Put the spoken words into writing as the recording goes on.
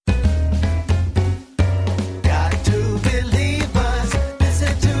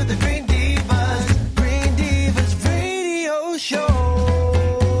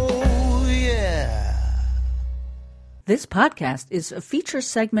This podcast is a feature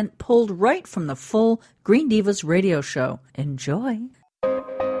segment pulled right from the full Green Divas radio show. Enjoy.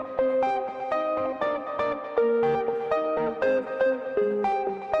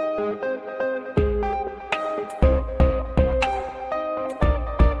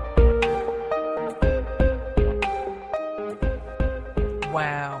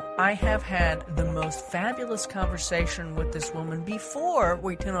 Wow, I have had the most fabulous conversation with this woman before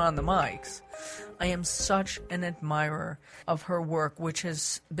we turn on the mics. I am such an admirer of her work, which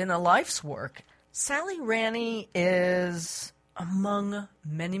has been a life's work. Sally Ranney is, among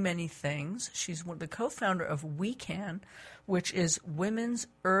many, many things, she's the co-founder of We Can, which is Women's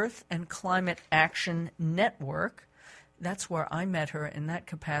Earth and Climate Action Network. That's where I met her in that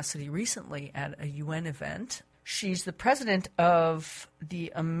capacity recently at a UN event. She's the president of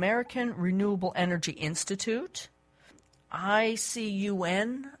the American Renewable Energy Institute. I see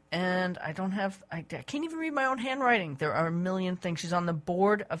UN, and I can't even read my own handwriting. There are a million things. She's on the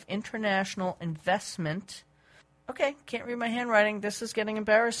board of International Investment. Okay, can't read my handwriting. This is getting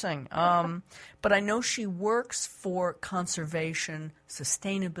embarrassing. But I know she works for conservation,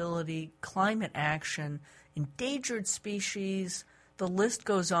 sustainability, climate action, endangered species. The list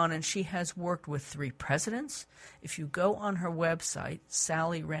goes on, and she has worked with 3 presidents. If you go on her website,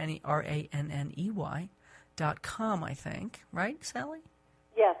 Sally Ranney, RANNEY.com, I think. Right, Sally?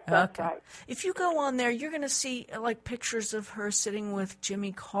 Yes, that's right. If you go on there, you're going to see like pictures of her sitting with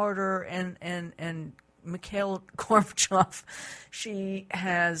Jimmy Carter and Mikhail Gorbachev. She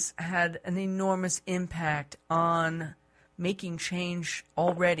has had an enormous impact on making change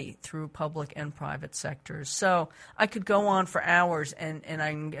already through public and private sectors. So I could go on for hours, and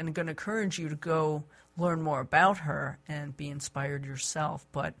I'm going to encourage you to go learn more about her and be inspired yourself.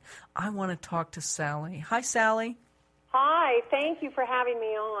 But I want to talk to Sally. Hi, Sally. Hi. Thank you for having me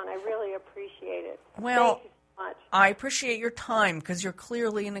on. I really appreciate it. Well, thank you so much. I appreciate your time because you're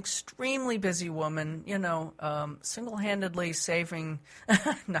clearly an extremely busy woman, single-handedly saving,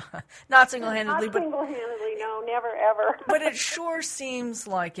 not single-handedly, Not single-handedly, no, never, ever. But it sure seems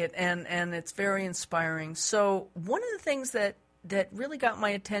like it, and it's very inspiring. So one of the things that really got my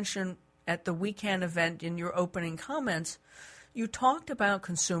attention at the We Can event in your opening comments, you talked about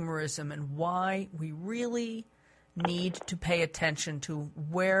consumerism and why we really need to pay attention to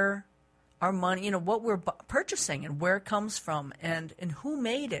where our money, what we're purchasing and where it comes from and who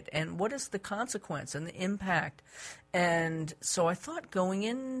made it and what is the consequence and the impact. And so I thought going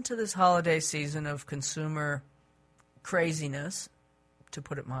into this holiday season of consumer craziness, to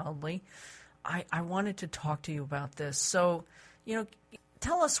put it mildly, I wanted to talk to you about this. So,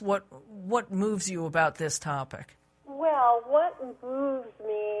 tell us what moves you about this topic. Well, what moves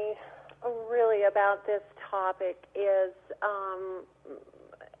me really about this topic is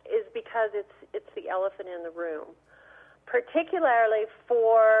because it's the elephant in the room, particularly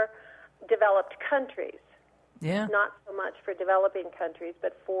for developed countries. Yeah. Not so much for developing countries,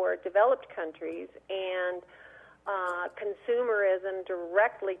 but for developed countries. And consumerism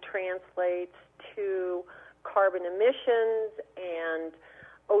directly translates to carbon emissions and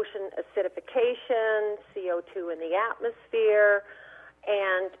ocean acidification, CO2 in the atmosphere,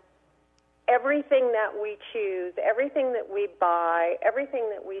 and everything that we choose, everything that we buy, everything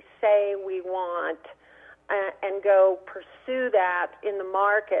that we say we want and go pursue that in the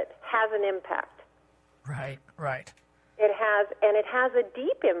market has an impact. Right. It has a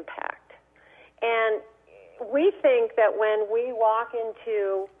deep impact. And we think that when we walk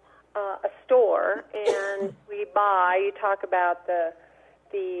into a store and we buy, you talk about the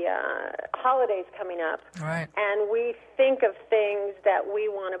holidays coming up, right? And we think of things that we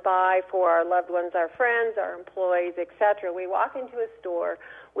want to buy for our loved ones, our friends, our employees, etc. We walk into a store,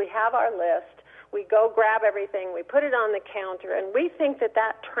 we have our list, we go grab everything, we put it on the counter, and we think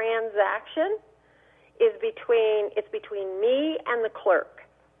that transaction is between me and the clerk.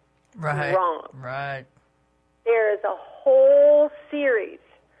 Right. Wrong. Right. There is a whole series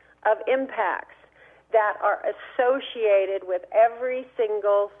of impacts that are associated with every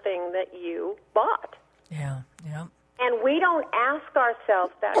single thing that you bought. Yeah. And we don't ask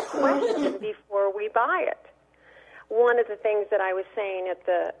ourselves that question before we buy it. One of the things that I was saying at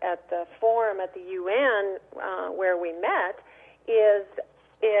the forum at the UN where we met is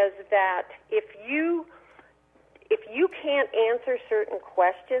that if you can't answer certain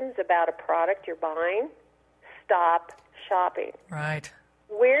questions about a product you're buying, stop shopping. Right.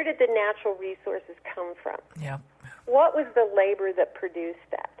 Where did the natural resources come from? Yeah. What was the labor that produced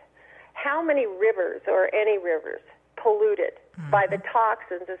that? How many rivers, or any rivers, polluted by the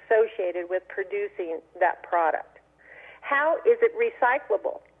toxins associated with producing that product? How is it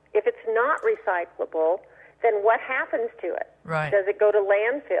recyclable? If it's not recyclable, then what happens to it? Right. Does it go to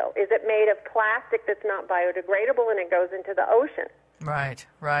landfill? Is it made of plastic that's not biodegradable and it goes into the ocean? Right,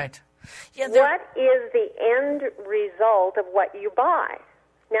 right. Yeah, what is the end result of what you buy?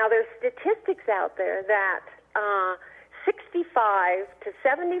 Now, there's statistics out there that 65 to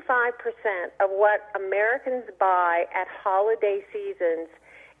 75% of what Americans buy at holiday seasons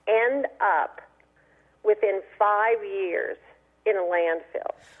end up within 5 years in a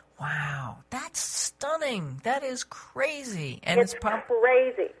landfill. Wow, that's stunning. That is crazy. And it's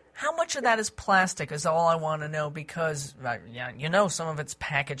crazy. How much of that is plastic is all I want to know, because some of it's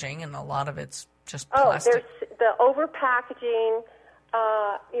packaging and a lot of it's just plastic. The over-packaging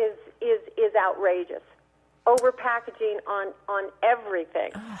is outrageous. Over-packaging on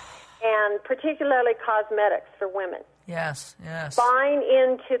everything, and particularly cosmetics for women. Yes, yes. Buying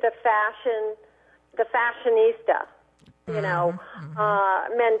into the fashionista,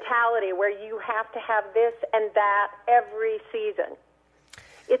 mentality where you have to have this and that every season.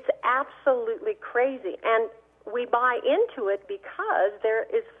 It's absolutely crazy. And we buy into it because there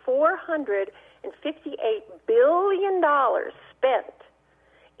is $458 billion spent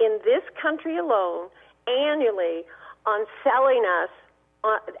in this country alone annually on selling us,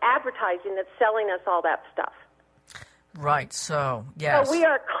 advertising that's selling us all that stuff. Right, so, yes. So we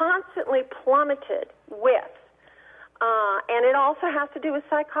are constantly plummeted with, and it also has to do with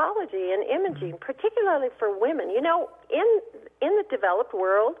psychology and imaging, particularly for women. You know, in the developed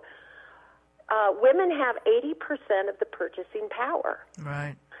world, women have 80% of the purchasing power.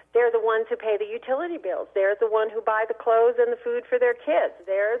 Right. They're the ones who pay the utility bills. They're the one who buy the clothes and the food for their kids.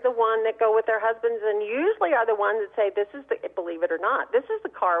 They're the one that go with their husbands and usually are the ones that say, believe it or not, this is the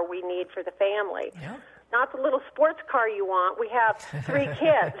car we need for the family. Yeah. Not the little sports car you want. We have 3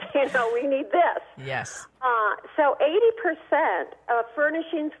 kids. We need this. Yes. So 80% of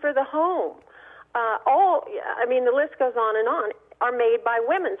furnishings for the home, the list goes on, are made by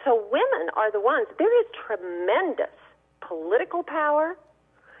women. So women are the ones. There is tremendous political power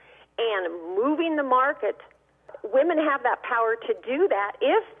and moving the market. Women have that power to do that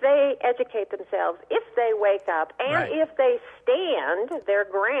if they educate themselves, if they wake up, and if they stand their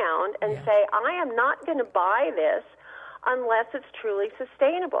ground and say, I am not going to buy this unless it's truly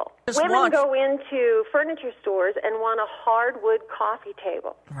sustainable. Women go into furniture stores and want a hardwood coffee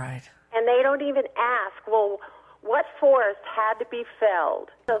table. Right. And they don't even ask, well, what forest had to be felled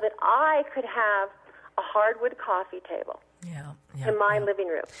so that I could have a hardwood coffee table in my living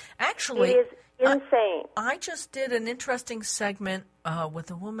room? Actually, it is insane. I just did an interesting segment with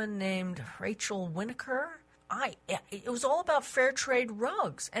a woman named Rachel Winokur. It was all about fair trade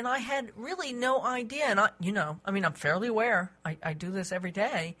rugs, and I had really no idea. And I'm fairly aware. I do this every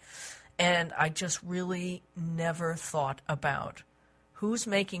day, and I just really never thought about who's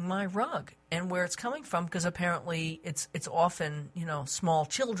making my rug and where it's coming from, because apparently it's often small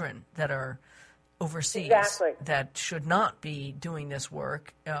children that are overseas that should not be doing this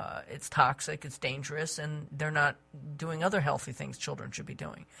work. It's toxic, it's dangerous, and they're not doing other healthy things children should be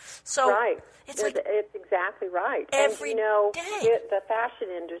doing. So it's exactly right. Every day. The fashion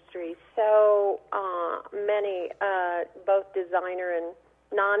industry, so many, both designer and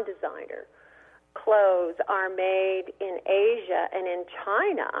non-designer clothes are made in Asia and in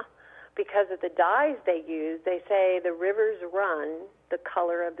China because of the dyes they use. They say the rivers run the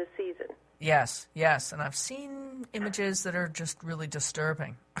color of the season. Yes, yes, and I've seen images that are just really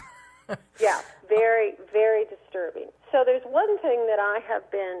disturbing. Yeah, very, very disturbing. So there's one thing that I have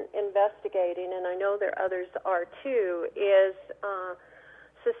been investigating, and I know there others are too, is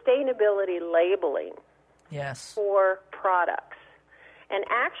sustainability labeling for products. And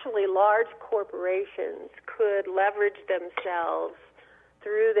actually, large corporations could leverage themselves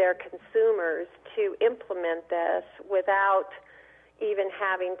through their consumers to implement this without even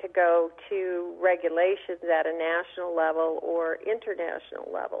having to go to regulations at a national level or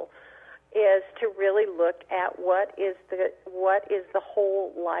international level, is to really look at what is the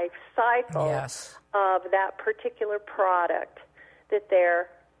whole life cycle of that particular product that they're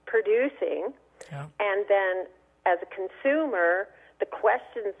producing. Yeah. And then as a consumer, the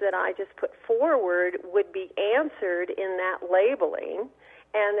questions that I just put forward would be answered in that labeling,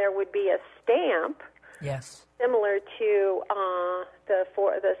 and there would be a stamp similar to the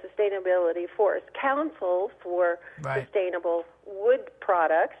Sustainability Forest Council for sustainable wood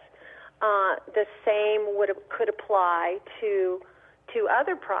products. The same could apply to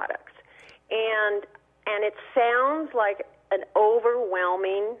other products, and it sounds like an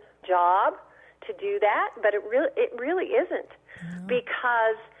overwhelming job to do that, but it really isn't,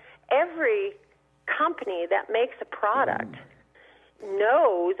 because every company that makes a product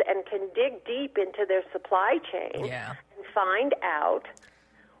knows and can dig deep into their supply chain and find out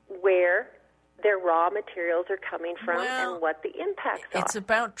where their raw materials are coming from and what the impacts are. It's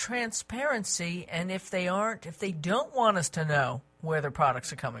about transparency, and if they don't want us to know where their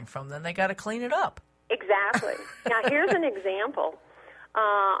products are coming from, then they got to clean it up. Exactly. Now, here's an example.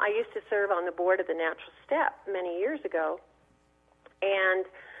 I used to serve on the board of the Natural Step many years ago, and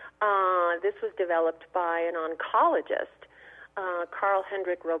this was developed by an oncologist, Carl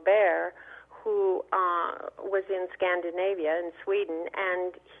Hendrik Robert, who was in Scandinavia, in Sweden,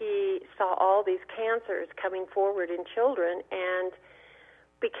 and he saw all these cancers coming forward in children and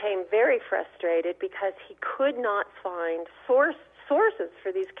became very frustrated because he could not find sources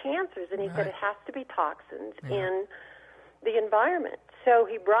for these cancers, and he said it has to be toxins in the environment. So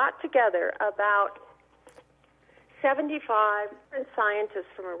he brought together about 75 different scientists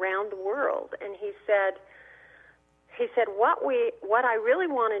from around the world, and he said, what I really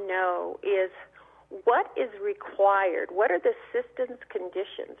want to know is what is required, what are the systems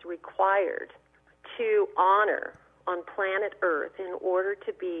conditions required to honor on planet Earth in order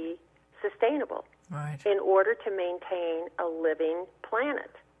to be sustainable, in order to maintain a living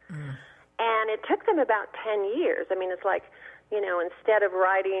planet. And it took them about 10 years. I mean, it's like, instead of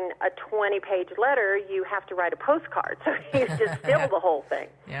writing a 20-page letter, you have to write a postcard. So you distill the whole thing.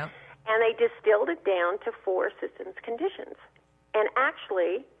 Yeah. And they distilled it down to 4 systems conditions. And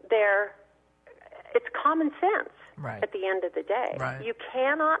actually, it's common sense at the end of the day. You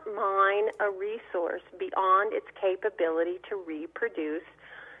cannot mine a resource beyond its capability to reproduce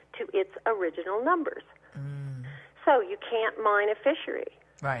to its original numbers. So you can't mine a fishery.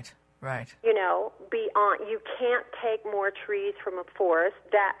 Right. You can't take more trees from a forest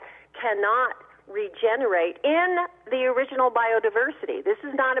that cannot regenerate in the original biodiversity. This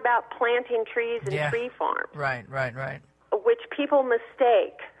is not about planting trees and tree farms. Right. Which people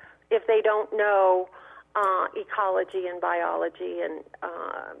mistake if they don't know ecology and biology and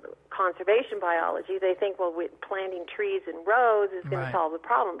conservation biology. They think, planting trees in rows is going to solve the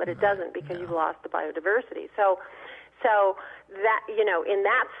problem, but it doesn't, because you've lost the biodiversity. So that, in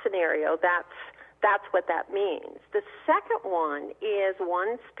that scenario, that's what that means. The second one is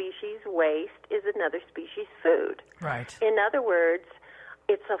one species waste is another species food. Right. In other words,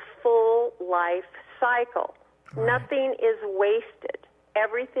 it's a full life cycle. Nothing is wasted.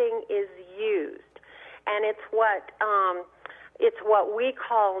 Everything is used. And it's what we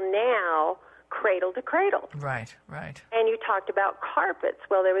call now cradle to cradle. Right. And you talked about carpets.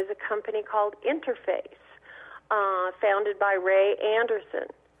 Well, there was a company called Interface, founded by Ray Anderson.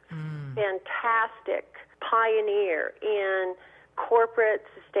 Fantastic pioneer in corporate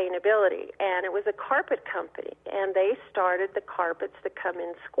sustainability, and it was a carpet company, and they started the carpets that come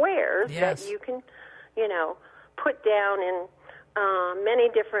in squares that you can, put down in many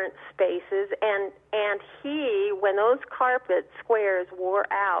different spaces, and he, when those carpet squares wore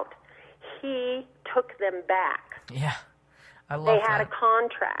out, he took them back. Yeah, I love that. They had a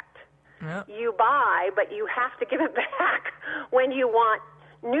contract. Yep. You buy, but you have to give it back when you want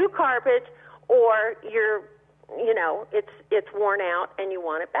new carpet, or it's worn out and you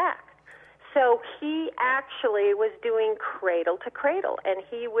want it back. So he actually was doing cradle to cradle, and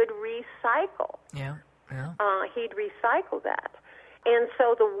he would recycle. He'd recycle that. And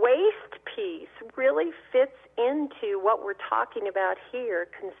so the waste piece really fits into what we're talking about here,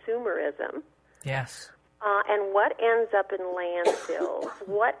 consumerism. Yes. And what ends up in landfills,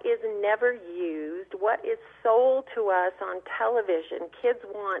 what is never used, what is sold to us on television. Kids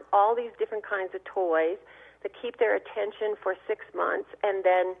want all these different kinds of toys that keep their attention for 6 months, and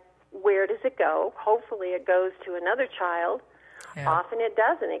then where does it go? Hopefully it goes to another child. Yeah. Often it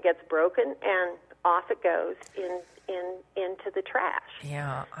doesn't. It gets broken, and off it goes into the trash.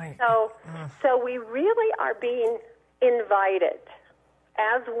 Yeah. So we really are being invited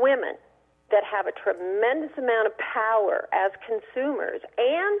as women that have a tremendous amount of power as consumers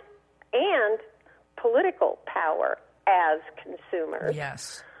and political power as consumers.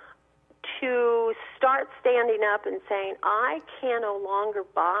 Yes. To start standing up and saying, I can no longer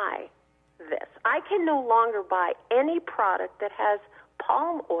buy this. I can no longer buy any product that has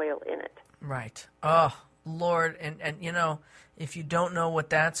palm oil in it. Right. Oh, Lord. And if you don't know what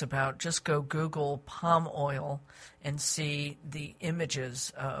that's about, just go Google palm oil and see the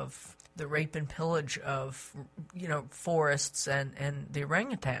images of the rape and pillage of, forests and the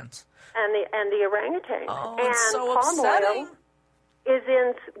orangutans. And the orangutans. Oh, it's so upsetting. Palm oil is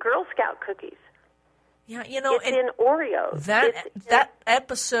in Girl Scout cookies. Yeah, it's in Oreos. That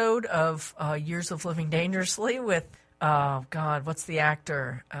episode of Years of Living Dangerously with, what's the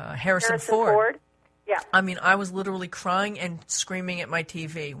actor? Harrison Ford. Yeah. I mean, I was literally crying and screaming at my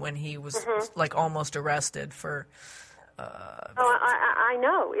TV when he was like almost arrested for. I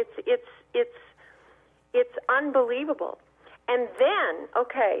know it's unbelievable. And then,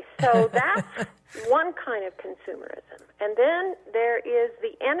 okay, so that's one kind of consumerism, and then there is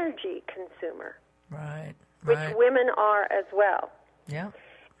the energy consumer, right? Which women are as well. Yeah.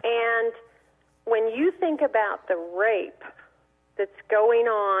 And when you think about the rape that's going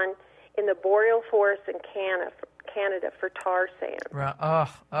on in the boreal forests in Canada for tar sand.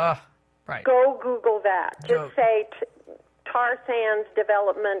 Right. Go Google that. Just say tar sands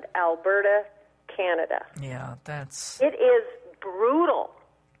development, Alberta, Canada. Yeah, It is brutal.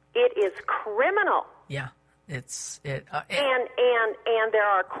 It is criminal. Yeah, and there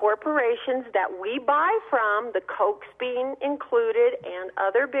are corporations that we buy from, the Koch's being included, and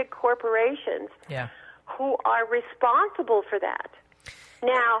other big corporations who are responsible for that.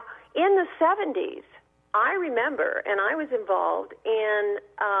 Now, in the 70s, I remember, and I was involved in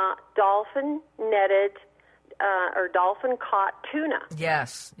dolphin-netted or dolphin-caught tuna.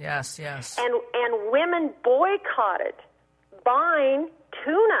 Yes. And women boycotted buying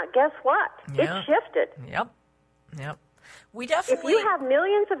tuna. Guess what? Yeah. It shifted. Yep. We definitely. If you have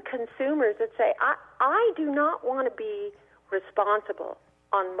millions of consumers that say, I do not want to be responsible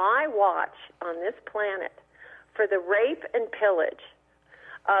on my watch on this planet for the rape and pillage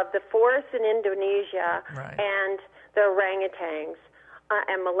of the forests in Indonesia and the orangutans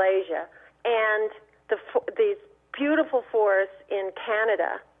and Malaysia and these beautiful forests in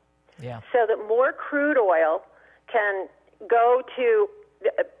Canada, so that more crude oil can go to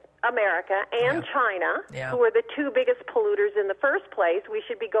America and China, who are the two biggest polluters in the first place. We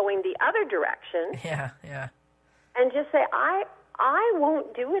should be going the other direction. Yeah. And just say, I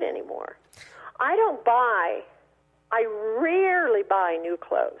won't do it anymore. I rarely buy new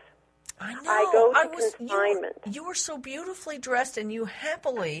clothes. I know. I go to consignment. You were so beautifully dressed, and you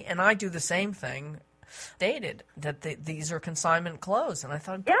happily, and I do the same thing, stated that these are consignment clothes. And I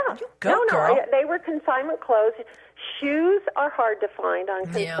thought, girl. They were consignment clothes. Shoes are hard to find on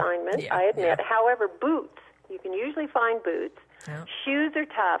consignment, I admit. However, boots, you can usually find boots. Yeah. Shoes are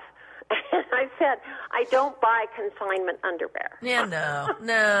tough. And I said, I don't buy consignment underwear. Yeah,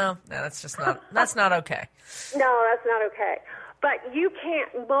 no, that's just not, that's not okay. No, that's not okay. But you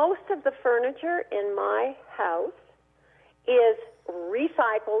can't, most of the furniture in my house is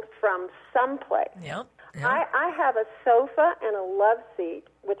recycled from someplace. Yep. I have a sofa and a love seat,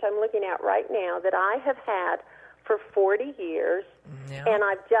 which I'm looking at right now, that I have had for 40 years, and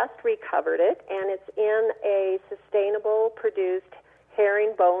I've just recovered it, and it's in a sustainable produced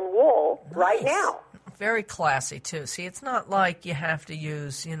herringbone wool right now. Very classy, too. See, it's not like you have to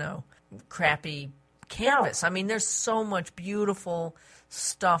use, crappy canvas. No. I mean, there's so much beautiful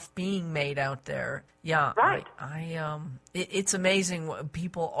stuff being made out there. Yeah, right. It's amazing what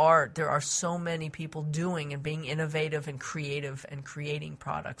people are. There are so many people doing and being innovative and creative and creating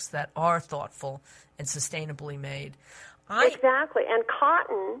products that are thoughtful and sustainably made. Exactly, and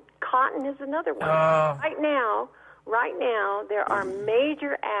cotton is another one. Right now, there are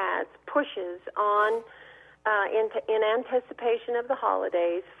major ads, pushes on in anticipation of the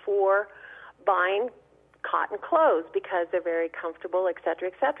holidays for buying cotton clothes because they're very comfortable, et cetera,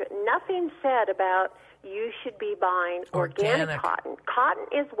 et cetera. Nothing said about you should be buying organic cotton. Cotton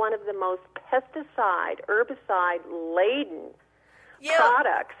is one of the most pesticide, herbicide-laden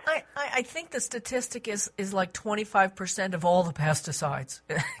products. I think the statistic is like 25% of all the pesticides,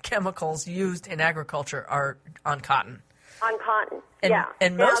 chemicals used in agriculture are on cotton. On cotton,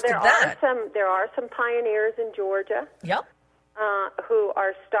 And most of that. There are some pioneers in Georgia. Yep. Who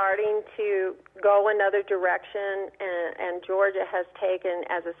are starting to go another direction, and Georgia has taken,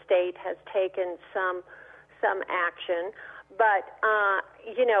 as a state, has taken some action. But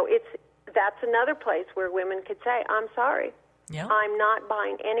that's another place where women could say, "I'm sorry, I'm not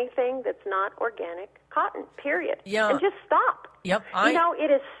buying anything that's not organic cotton. Period." Yeah. And just stop. Yep.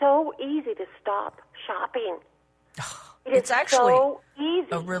 It is so easy to stop shopping. It's actually so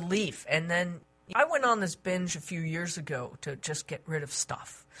easy. a relief, and then. I went on this binge a few years ago to just get rid of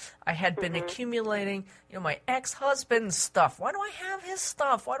stuff. I had been accumulating, my ex-husband's stuff. Why do I have his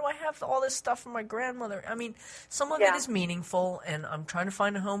stuff? Why do I have all this stuff from my grandmother? I mean, some of it is meaningful, and I'm trying to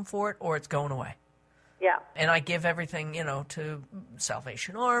find a home for it, or it's going away. Yeah. And I give everything, to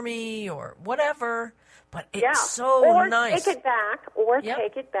Salvation Army or whatever. But it's so nice. Take it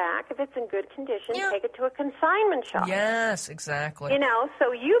back if it's in good condition. Yeah. Take it to a consignment shop. Yes, exactly.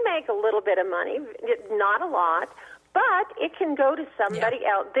 So you make a little bit of money, not a lot, but it can go to somebody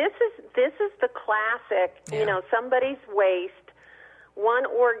else. This is the classic, somebody's waste one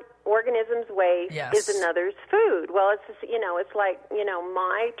organism's waste Yes. is another's food. Well, it's just, it's like,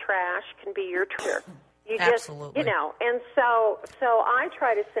 my trash can be your treasure. You Absolutely. just, and so I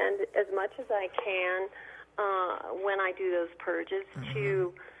try to send as much as I can when I do those purges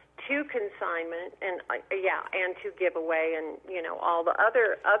to consignment and to give away and all the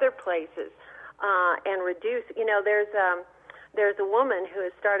other places and reduce. There's a woman who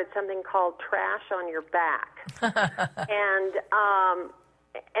has started something called Trash on Your Back, and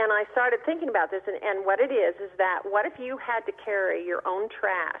I started thinking about this, and what it is that what if you had to carry your own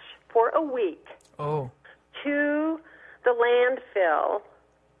trash for a week to the landfill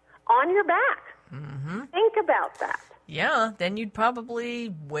on your back? Mm-hmm. Think about that. Yeah, then you'd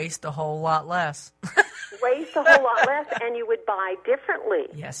probably waste a whole lot less. Waste a whole lot less, and you would buy differently.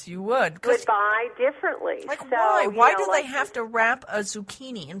 Yes, you would. You would buy differently. Like, so, why? Why do they have to wrap a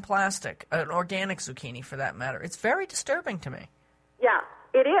zucchini in plastic, an organic zucchini for that matter? It's very disturbing to me. Yeah,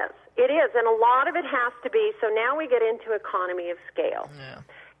 it is. It is, and a lot of it has to be, so now we get into economy of scale. Yeah.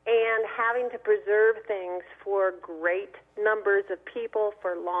 And having to preserve things for great numbers of people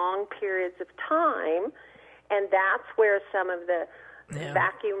for long periods of time, and that's where some of the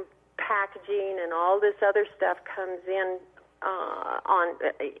vacuum packaging and all this other stuff comes in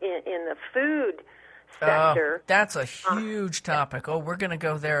in the food sector. That's a huge topic. We're going to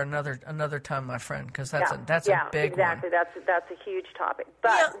go there another time, my friend, because that's a big exactly. one. That's a huge topic.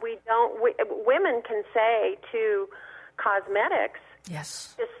 But women can say to cosmetics,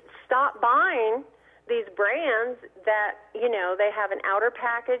 yes, just stop buying these brands that they have an outer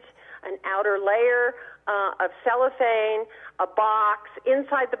package, an outer layer of cellophane, a box,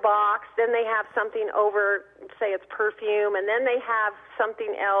 inside the box, then they have something over, say it's perfume, and then they have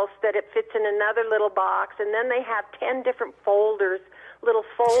something else that it fits in another little box, and then they have 10 different little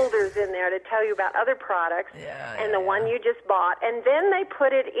folders in there to tell you about other products, and the one you just bought, and then they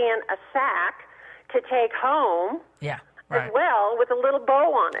put it in a sack to take home. Yeah. Right. As well, with a little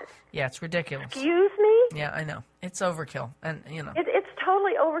bow on it. Yeah, it's ridiculous. Excuse me? Yeah, I know. It's overkill, and it's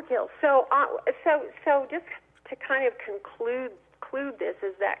totally overkill. So just to kind of conclude this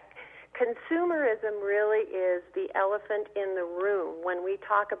is that consumerism really is the elephant in the room when we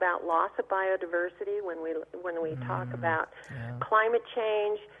talk about loss of biodiversity, when we talk about climate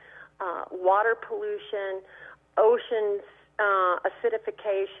change, water pollution, oceans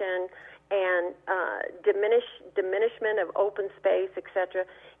acidification, and diminishment of open space, etc.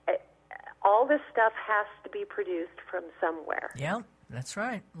 All this stuff has to be produced from somewhere. Yeah, that's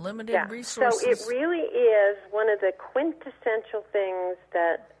right. Limited resources. So it really is one of the quintessential things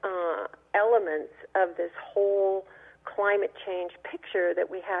that elements of this whole climate change picture that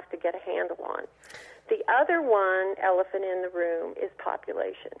we have to get a handle on. The other one elephant in the room is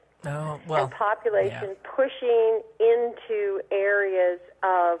population. Oh, well. And population pushing into areas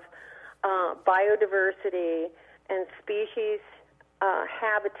of biodiversity and species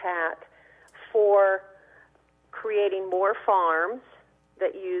habitat for creating more farms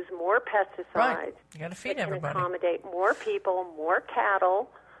that use more pesticides. Right. You got to feed that everybody. Can accommodate more people, more cattle.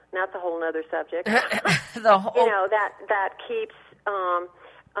 That's a whole other subject. The whole...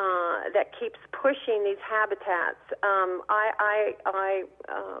 that keeps pushing these habitats. I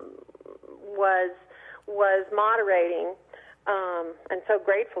was moderating. And so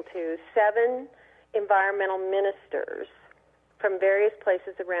grateful to 7 environmental ministers from various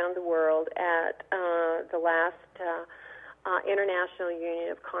places around the world at the last International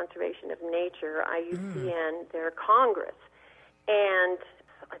Union of Conservation of Nature, IUCN, their Congress. And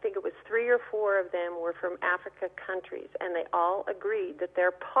I think it was 3 or 4 of them were from Africa countries, and they all agreed that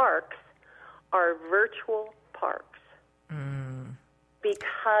their parks are virtual parks.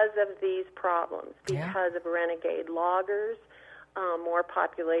 Because of these problems, because of renegade loggers, more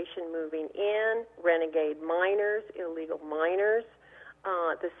population moving in, renegade miners, illegal miners.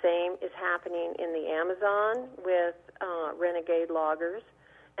 The same is happening in the Amazon with renegade loggers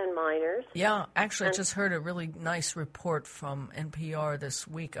and miners. Yeah, actually, I just heard a really nice report from NPR this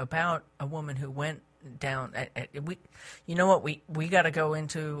week about a woman who went down. You know what? We got to go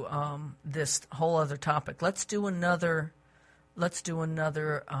into this whole other topic. Let's do another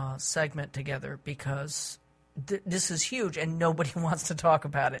segment together because this is huge and nobody wants to talk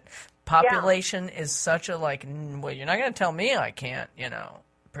about it. Population is such a well, you're not going to tell me I can't,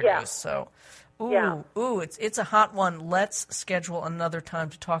 produce. Yeah. So, it's a hot one. Let's schedule another time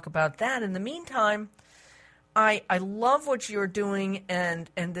to talk about that. In the meantime, I love what you're doing and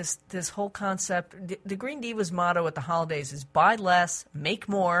this whole concept. The Green Divas motto at the holidays is buy less, make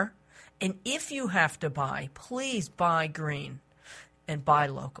more. And if you have to buy, please buy green and buy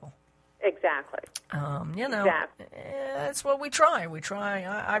local. Exactly. Exactly. That's what we try.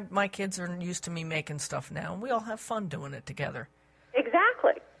 My kids are used to me making stuff now, and we all have fun doing it together.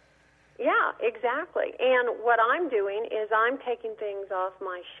 Exactly. Yeah, exactly. And what I'm doing is I'm taking things off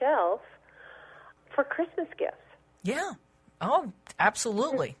my shelf for Christmas gifts. Yeah. Oh,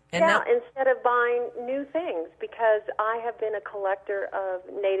 absolutely. And instead of buying new things, because I have been a collector of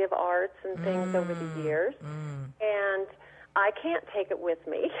native arts and things over the years, and I can't take it with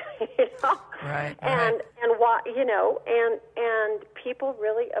me, Right. And people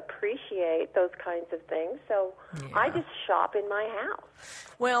really appreciate those kinds of things. So I just shop in my house.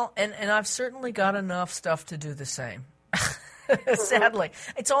 Well, and I've certainly got enough stuff to do the same. Sadly,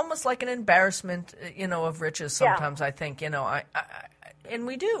 it's almost like an embarrassment, of riches. Sometimes I think, and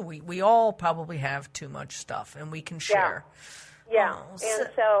we do. We all probably have too much stuff, and we can share. Yeah, and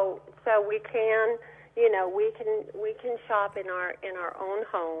so we can. We can shop in our own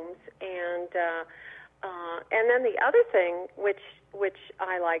homes, and then the other thing which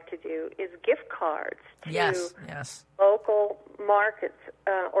I like to do is gift cards to local markets,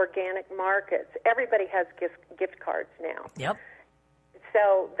 organic markets. Everybody has gift cards now. Yep.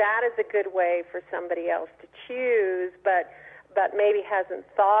 So that is a good way for somebody else to choose, but maybe hasn't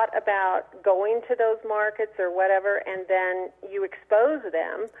thought about going to those markets or whatever, and then you expose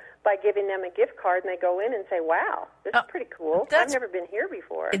them by giving them a gift card, and they go in and say, wow, this is pretty cool. I've never been here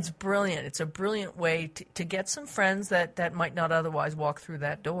before. It's brilliant. It's a brilliant way to get some friends that might not otherwise walk through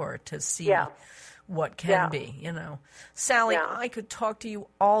that door to see what can be, Sally, I could talk to you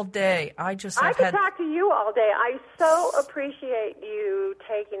all day. I could talk to you all day. I so appreciate you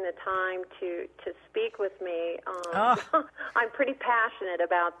taking the time to speak with me. I'm pretty passionate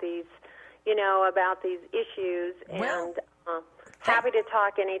about these, about these issues, and happy to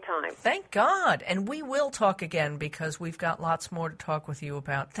talk anytime. Thank God. And we will talk again because we've got lots more to talk with you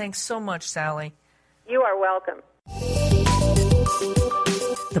about. Thanks so much, Sally. You are welcome.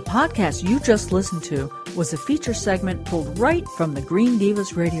 The podcast you just listened to was a feature segment pulled right from the Green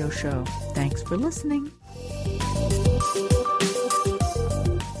Divas radio show. Thanks for listening.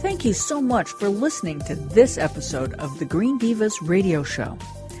 Thank you so much for listening to this episode of the Green Divas radio show.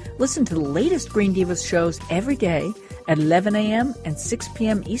 Listen to the latest Green Divas shows every day at 11 a.m. and 6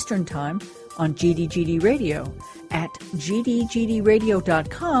 p.m. Eastern Time on GDGD Radio at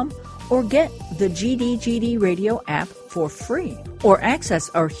gdgdradio.com, or get the GDGD Radio app for free, or access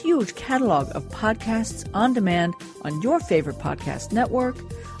our huge catalog of podcasts on demand on your favorite podcast network,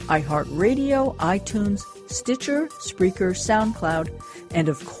 iHeartRadio, iTunes, Stitcher, Spreaker, SoundCloud, and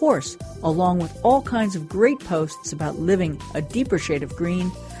of course, along with all kinds of great posts about living a deeper shade of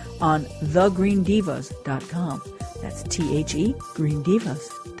green on thegreendivas.com. That's THE,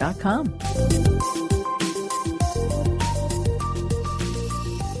 greendivas.com.